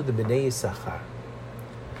 According to the Bnei Yisachar,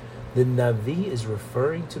 the Navi is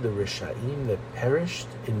referring to the Rishaim that perished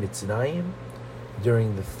in Mitzrayim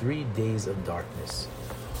during the 3 days of darkness.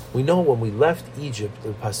 We know when we left Egypt, the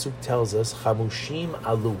Pasuk tells us, Chamushim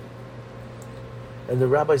alu. And the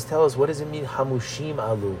rabbis tell us, what does it mean, Chamushim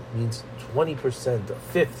alu? It means 20%, a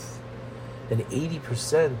fifth, and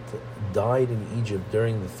 80% died in Egypt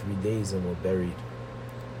during the 3 days and were buried.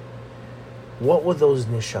 What were those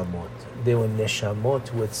neshamot? They were neshamot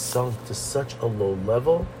who had sunk to such a low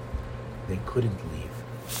level, they couldn't leave.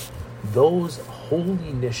 Those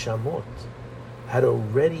holy neshamot had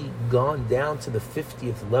already gone down to the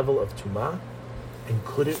 50th level of Tumah and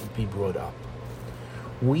couldn't be brought up.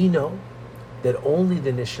 We know that only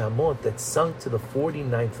the neshamot that sunk to the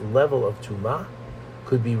 49th level of Tumah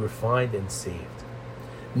could be refined and saved.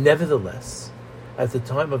 Nevertheless, at the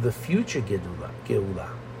time of the future Geulah,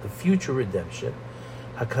 the future redemption,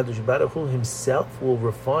 HaKadosh Baruch Hu himself will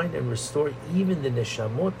refine and restore even the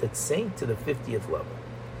neshamot that sank to the 50th level.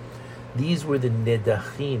 These were the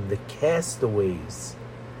Nedachim, the castaways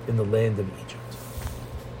in the land of Egypt.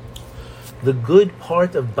 The good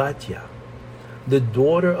part of Batya, the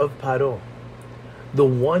daughter of Paro, the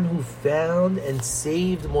one who found and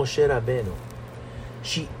saved Moshe Rabbeinu,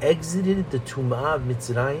 she exited the Tumah of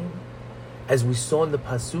Mitzrayim. As we saw in the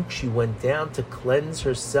Pasuk, she went down to cleanse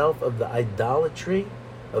herself of the idolatry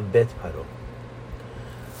of Bet Paro.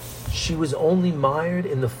 She was only mired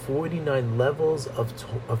in the 49 levels of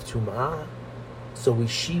Tum'ah, so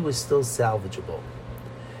she was still salvageable.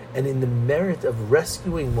 And in the merit of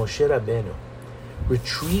rescuing Moshe Rabbeinu,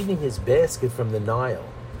 retrieving his basket from the Nile,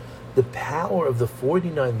 the power of the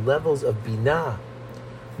 49 levels of Binah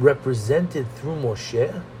represented through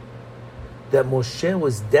Moshe, that Moshe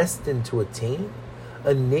was destined to attain,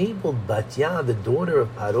 enabled Batya, the daughter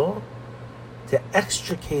of Paro, to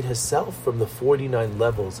extricate herself from the 49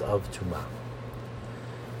 levels of Tumah.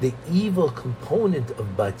 The evil component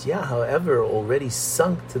of Batya, however, already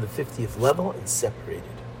sunk to the 50th level and separated.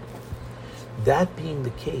 That being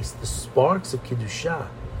the case, the sparks of Kedusha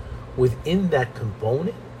within that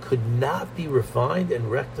component could not be refined and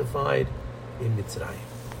rectified in Mitzrayim.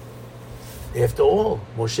 After all,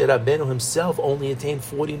 Moshe Rabbeinu himself only attained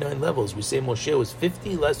 49 levels. We say Moshe was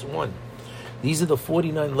 50 less 1. These are the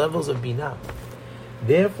 49 levels of Binah.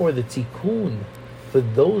 Therefore, the tikkun for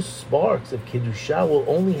those sparks of Kedusha will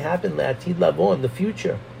only happen la'atid lavo, in the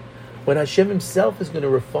future, when Hashem himself is going to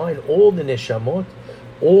refine all the neshamot,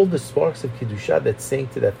 all the sparks of Kedusha that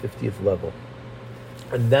sank to that 50th level.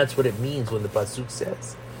 And that's what it means when the Pasuk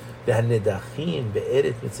says, V'hanedachim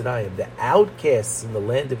be'eretz Mitzrayim, the outcasts in the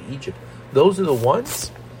land of Egypt, those are the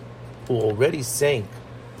ones who already sank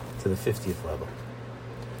to the 50th level.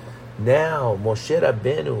 Now, Moshe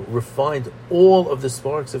Rabbeinu refined all of the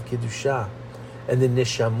sparks of Kedusha and the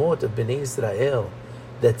neshamot of Bnei Israel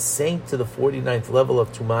that sank to the 49th level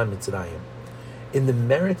of Tumah Mitzrayim, in the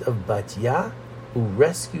merit of Batya, who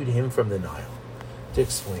rescued him from the Nile. To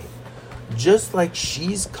explain, just like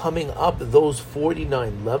she's coming up those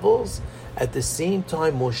 49 levels, at the same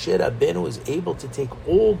time Moshe Rabbeinu is able to take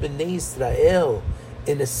all Bnei Israel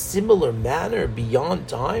in a similar manner beyond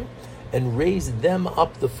time and raise them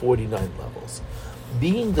up the 49 levels.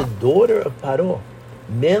 Being the daughter of Paro,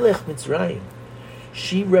 Melech Mitzrayim,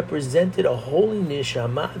 She represented a holy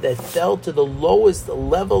neshama that fell to the lowest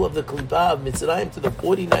level of the Klipa of Mitzrayim, to the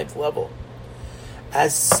 49th level.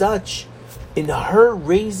 As such, in her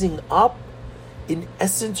raising up, in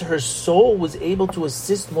essence, her soul was able to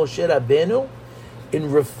assist Moshe Rabbeinu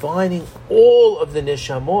in refining all of the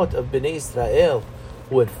neshamot of Bnei Israel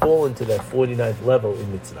who had fallen to that 49th level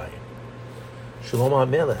in Mitzrayim. Shlomo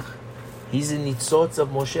HaMelech, he's a nitzotz of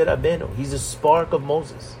Moshe Rabbeinu. He's a spark of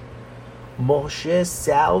Moses. Moshe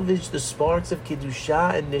salvaged the sparks of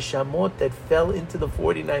Kedusha and Neshamot that fell into the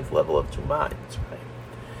 49th level of Tumah.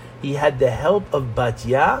 He had the help of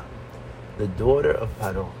Batya, the daughter of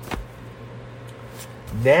Paro.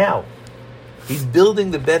 Now, he's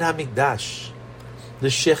building the Bet HaMikdash. The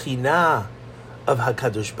Shekhinah of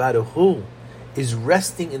HaKadosh Baruch Hu is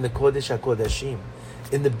resting in the Kodesh HaKodashim,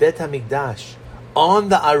 in the Bet HaMikdash, on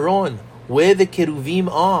the Aron, where the Keruvim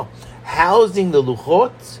are, housing the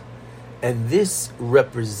Luchot, and this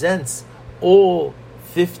represents all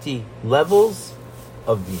 50 levels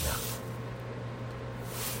of Bina.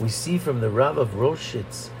 We see from the Rav of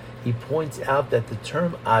Roshitz, he points out that the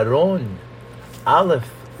term Aron,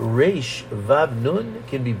 Aleph, Reish, Vav, Nun,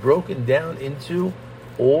 can be broken down into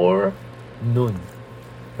Or, Nun.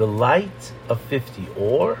 The light of 50,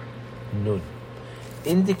 Or, Nun.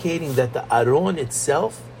 Indicating that the Aron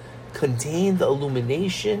itself contained the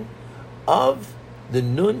illumination of the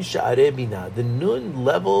Nun Sha'arei Bina, the Nun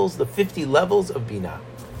levels, the 50 levels of Bina.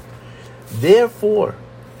 Therefore,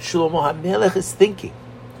 Shlomo HaMelech is thinking,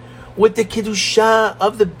 with the Kedusha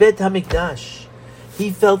of the Bet HaMikdash, he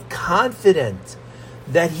felt confident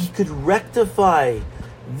that he could rectify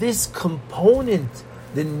this component,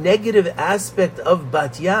 the negative aspect of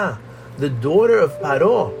Batya, the daughter of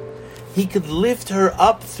Paro. He could lift her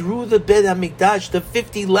up through the Bet HaMikdash to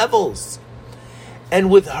 50 levels. And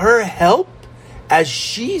with her help, as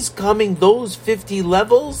she's coming those 50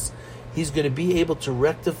 levels, he's going to be able to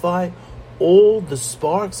rectify all the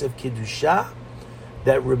sparks of Kedusha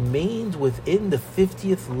that remained within the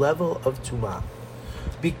 50th level of Tumah.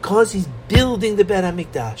 Because he's building the Bet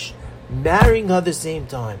HaMikdash, marrying her at the same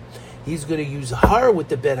time, he's going to use her with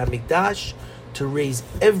the Bet HaMikdash to raise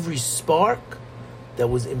every spark that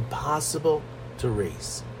was impossible to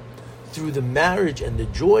raise. Through the marriage and the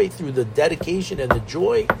joy, through the dedication and the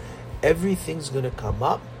joy, everything's going to come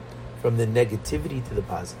up from the negativity to the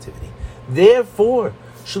positivity. Therefore,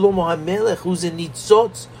 Shlomo HaMelech, who's a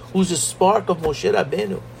nitzotz, who's a spark of Moshe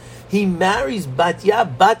Rabbeinu, he marries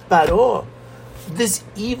Batya Bat Paro, this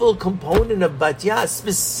evil component of Batya,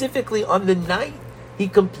 specifically on the night he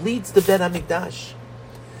completes the Bet HaMikdash.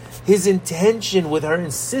 His intention with her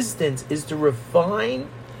insistence is to refine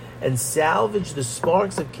and salvage the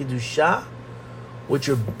sparks of Kedusha, which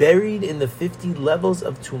are buried in the 50 levels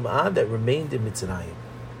of Tum'ah that remained in Mitzrayim.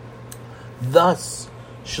 Thus,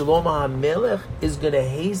 Shlomo HaMelech is going to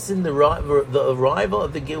hasten the arrival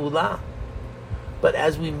of the Geulah. But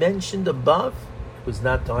as we mentioned above, it was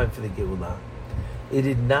not time for the Geulah. It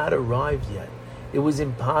had not arrived yet. It was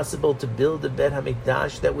impossible to build a Bet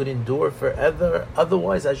HaMikdash that would endure forever.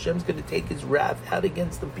 Otherwise, Hashem's going to take his wrath out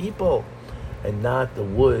against the people, and not the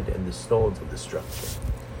wood and the stones of the structure.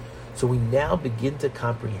 So we now begin to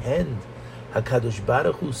comprehend HaKadosh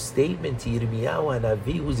Baruch Hu's statement to Yirmiyahu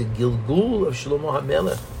HaNavi, who's a Gilgul of Shlomo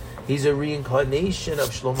HaMelech. He's a reincarnation of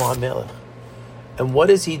Shlomo HaMelech. And what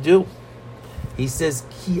does he do? He says,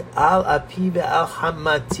 Ki al api ve'al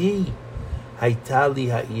hamati hayta li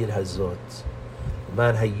ha'ir hazot.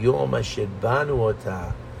 Man hayom asher banu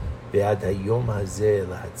ota ve'ad hayom hazeh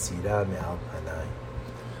lahatzira me'al panai.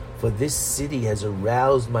 For this city has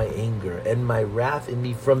aroused my anger and my wrath in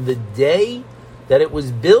me from the day that it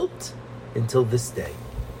was built until this day,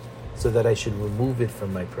 so that I should remove it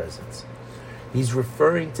from my presence. He's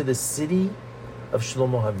referring to the city of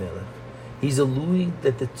Shlomo HaMelech. He's alluding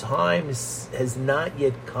that the time has not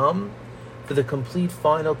yet come for the complete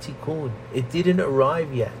final tikkun. It didn't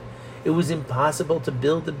arrive yet. It was impossible to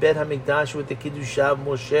build the Bet HaMikdash with the Kedusha of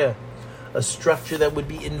Moshe, a structure that would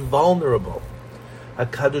be invulnerable.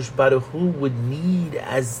 HaKadosh Baruch Hu would need,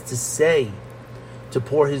 as to say, to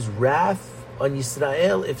pour his wrath on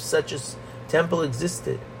Yisrael if such a temple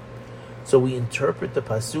existed. So we interpret the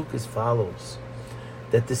pasuk as follows: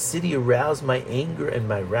 that the city aroused my anger and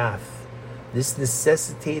my wrath. This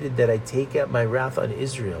necessitated that I take out my wrath on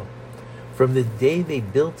Israel from the day they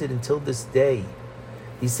built it until this day.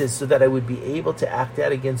 He says, so that I would be able to act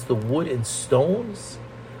out against the wood and stones,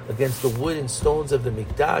 against the wood and stones of the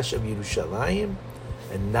Mikdash of Yerushalayim,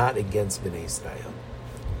 and not against Bnei Israel.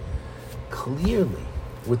 Clearly,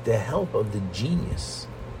 with the help of the genius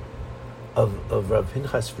of Rav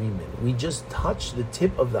Pinchas Friedman, we just touch the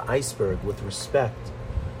tip of the iceberg with respect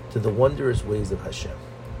to the wondrous ways of Hashem.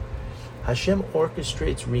 Hashem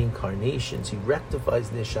orchestrates reincarnations. He rectifies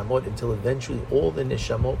neshamot until eventually all the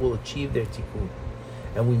neshamot will achieve their tikkun,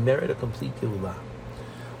 and we merit a complete geulah.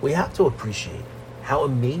 We have to appreciate how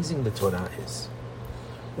amazing the Torah is.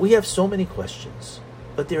 We have so many questions,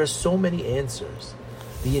 but there are so many answers.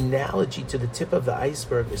 The analogy to the tip of the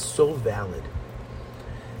iceberg is so valid.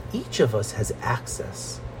 Each of us has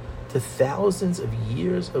access to thousands of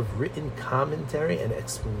years of written commentary and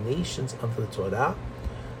explanations of the Torah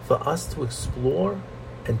for us to explore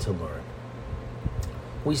and to learn.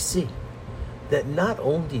 We see that not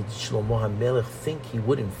only did Shlomo HaMelech think he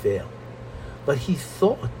wouldn't fail, but he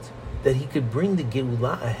thought that he could bring the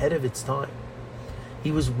Geulah ahead of its time.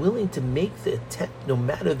 He was willing to make the attempt no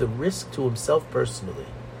matter the risk to himself personally.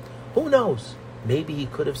 Who knows? Maybe he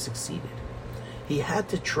could have succeeded. He had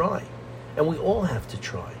to try, and we all have to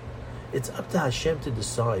try. It's up to Hashem to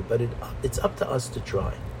decide, but it's up to us to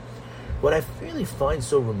try. What I really find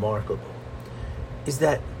so remarkable is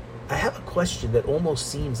that I have a question that almost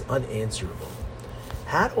seems unanswerable.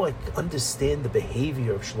 How do I understand the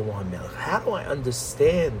behavior of Shlomo HaMelech? How do I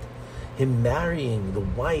understand him marrying the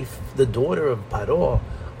wife, the daughter of Paro,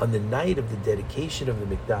 on the night of the dedication of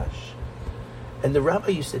the Mikdash? And the rabbi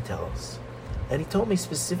used to tell us, and he told me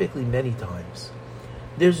specifically many times,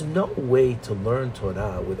 there's no way to learn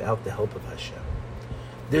Torah without the help of Hashem.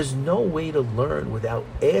 There's no way to learn without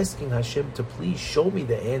asking Hashem to please show me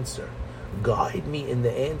the answer. Guide me in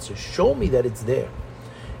the answer. Show me that it's there.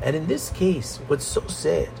 And in this case, what's so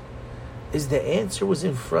sad is the answer was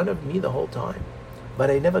in front of me the whole time, but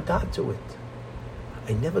I never got to it.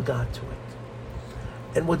 I never got to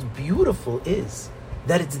it. And what's beautiful is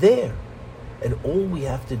that it's there, and all we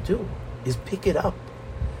have to do is pick it up.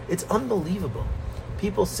 It's unbelievable.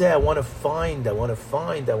 People say, I want to find, I want to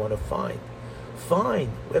find, I want to find.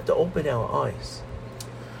 Fine, we have to open our eyes.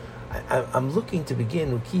 I'm looking to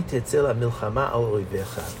begin with Ki tetzela milchama al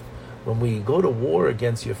oivecha. When we go to war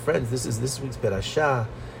against your friends, this is this week's Berashah,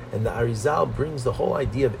 and the Arizal brings the whole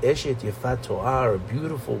idea of Eshet Yefat To'ar, a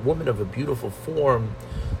beautiful woman of a beautiful form.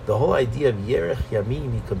 The whole idea of Yerech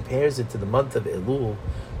Yamim, he compares it to the month of Elul.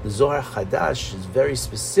 The Zohar Chadash is very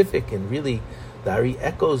specific, and really the Ari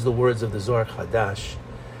echoes the words of the Zohar Chadash.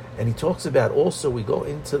 And he talks about also, we go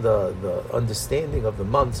into the understanding of the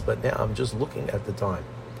months, but now I'm just looking at the time.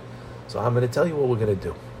 So I'm going to tell you what we're going to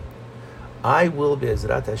do. I will,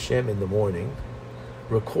 Be'ezrat Hashem, in the morning,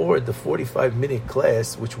 record the 45-minute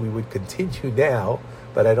class, which we would continue now,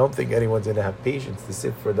 but I don't think anyone's going to have patience to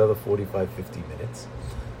sit for another 45, 50 minutes.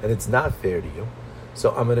 And it's not fair to you.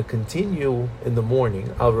 So I'm going to continue in the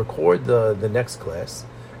morning. I'll record the next class,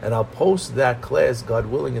 and I'll post that class, God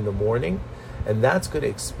willing, in the morning. And that's going to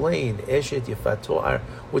explain Eshet Yefat To'ar,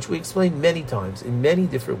 which we explained many times in many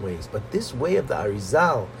different ways. But this way of the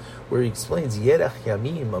Arizal, where he explains Yerech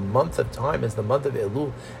Yamim, a month of time, as the month of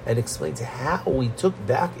Elul, and explains how we took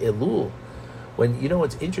back Elul. When, you know,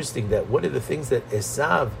 it's interesting that one of the things that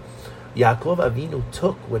Esav, Yaakov Avinu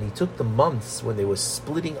took when he took the months, when they were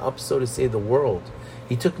splitting up, so to say, the world,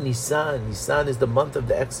 he took Nisan. Nisan is the month of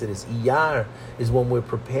the Exodus. Iyar is when we're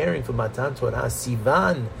preparing for Matan Torah.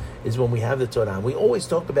 Sivan is when we have the Torah. And we always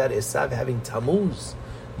talk about Esav having Tammuz,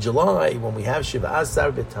 July, when we have Shiva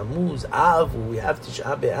Asar B'Tammuz, Av, when we have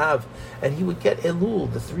Tisha B'Av, and he would get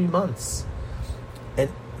Elul, the 3 months. And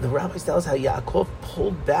the rabbis tell us how Yaakov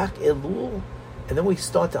pulled back Elul, and then we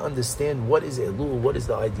start to understand what is Elul, what is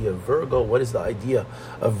the idea of Virgo, what is the idea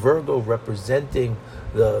of Virgo representing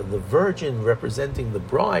the virgin, representing the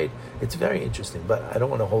bride. It's very interesting, but I don't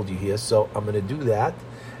want to hold you here, so I'm going to do that,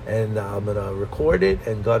 and I'm going to record it,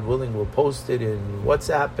 and God willing, we'll post it in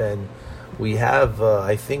WhatsApp, and we have,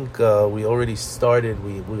 I think we already started,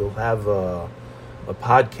 we'll have a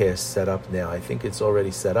podcast set up now. I think it's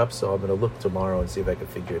already set up, so I'm going to look tomorrow and see if I can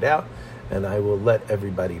figure it out, and I will let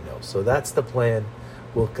everybody know. So that's the plan.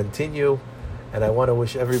 We'll continue, and I want to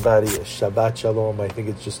wish everybody a Shabbat Shalom. I think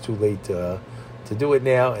it's just too late to do it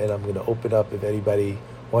now, and I'm going to open up if anybody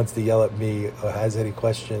wants to yell at me or has any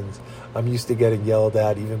questions. I'm used to getting yelled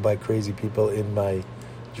at even by crazy people in my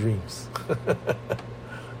dreams.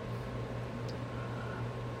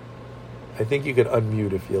 I think you could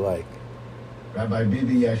unmute if you like. Rabbi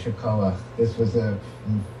Bibi Yeshikola, this was a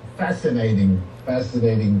fascinating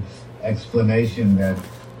explanation that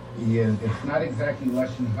it's not exactly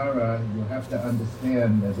Lashon Hara. You have to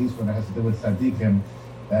understand, at least when it has to do with Tzaddikim,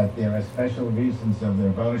 that there are special reasons of the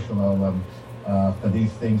Rebbeinu Shalom for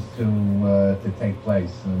these things to take place.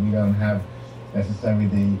 So we don't have necessarily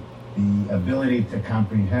the ability to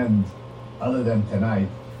comprehend, other than tonight,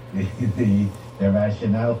 the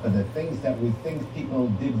rationale for the things that we think people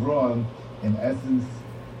did wrong. In essence,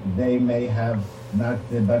 they may have not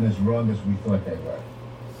done as wrong as we thought they were.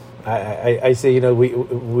 I say,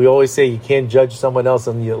 we always say you can't judge someone else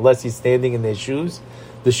unless you're standing in their shoes.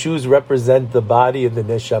 The shoes represent the body and the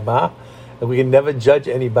neshama, and we can never judge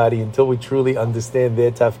anybody until we truly understand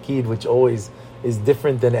their tafkid, which always is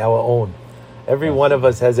different than our own. Every one of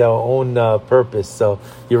us has our own purpose. So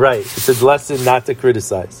you're right. It's a lesson not to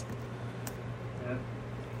criticize. Yeah.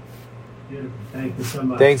 Beautiful. Thank you so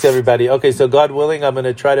much. Thanks, everybody. Okay, so God willing, I'm going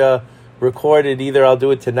to try to record it. Either I'll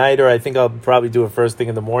do it tonight, or I think I'll probably do it first thing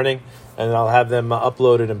in the morning, and I'll have them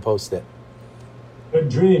upload it and post it. Good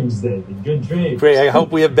dreams, David. Good dreams. Great. I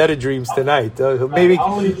hope we have better dreams tonight.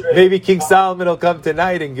 Maybe King Solomon will come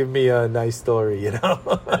tonight and give me a nice story, That's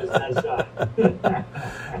right.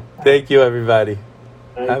 Thank you, everybody.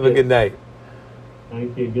 Have a good night.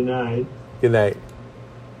 Thank you. Good night. Good night.